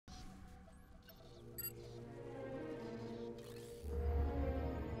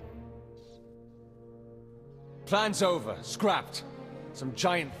Plan's over. Scrapped. Some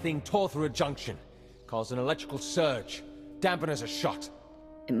giant thing tore through a junction. Caused an electrical surge. Dampened as a shot.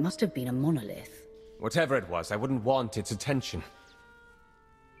 It must have been a monolith. Whatever it was, I wouldn't want its attention.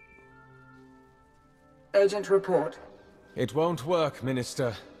 Agent, report. It won't work,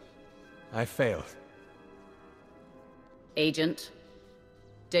 Minister. I failed. Agent,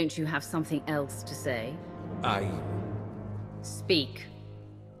 don't you have something else to say? Speak,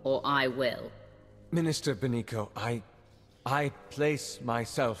 or I will. Minister Beniko, I place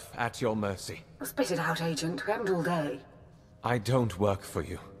myself at your mercy. Spit it out, Agent. We haven't all day. I don't work for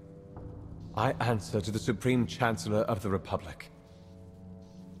you. I answer to the Supreme Chancellor of the Republic.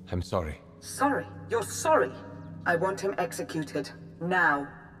 I'm sorry. Sorry? You're sorry? I want him executed. Now.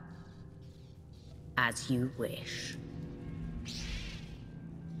 As you wish.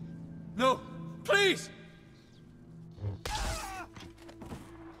 No! Please!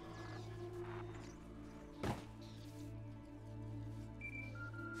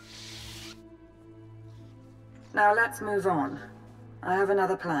 Now let's move on. I have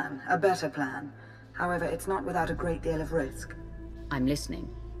another plan, a better plan. However, it's not without a great deal of risk. I'm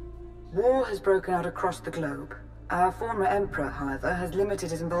listening. War has broken out across the globe. Our former Emperor, however, has limited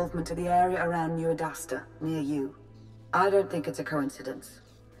his involvement to the area around New Adasta, near you. I don't think it's a coincidence.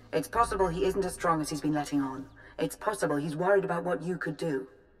 It's possible he isn't as strong as he's been letting on. It's possible he's worried about what you could do.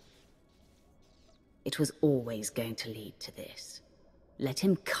 It was always going to lead to this. Let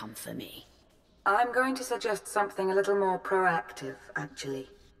him come for me. I'm going to suggest something a little more proactive, actually.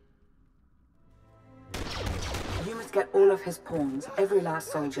 You must get all of his pawns, every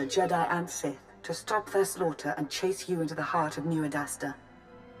last soldier, Jedi and Sith, to stop their slaughter and chase you into the heart of New Adasta.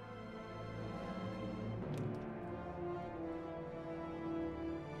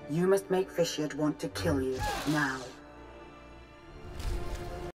 You must make Fishiard want to kill you, now.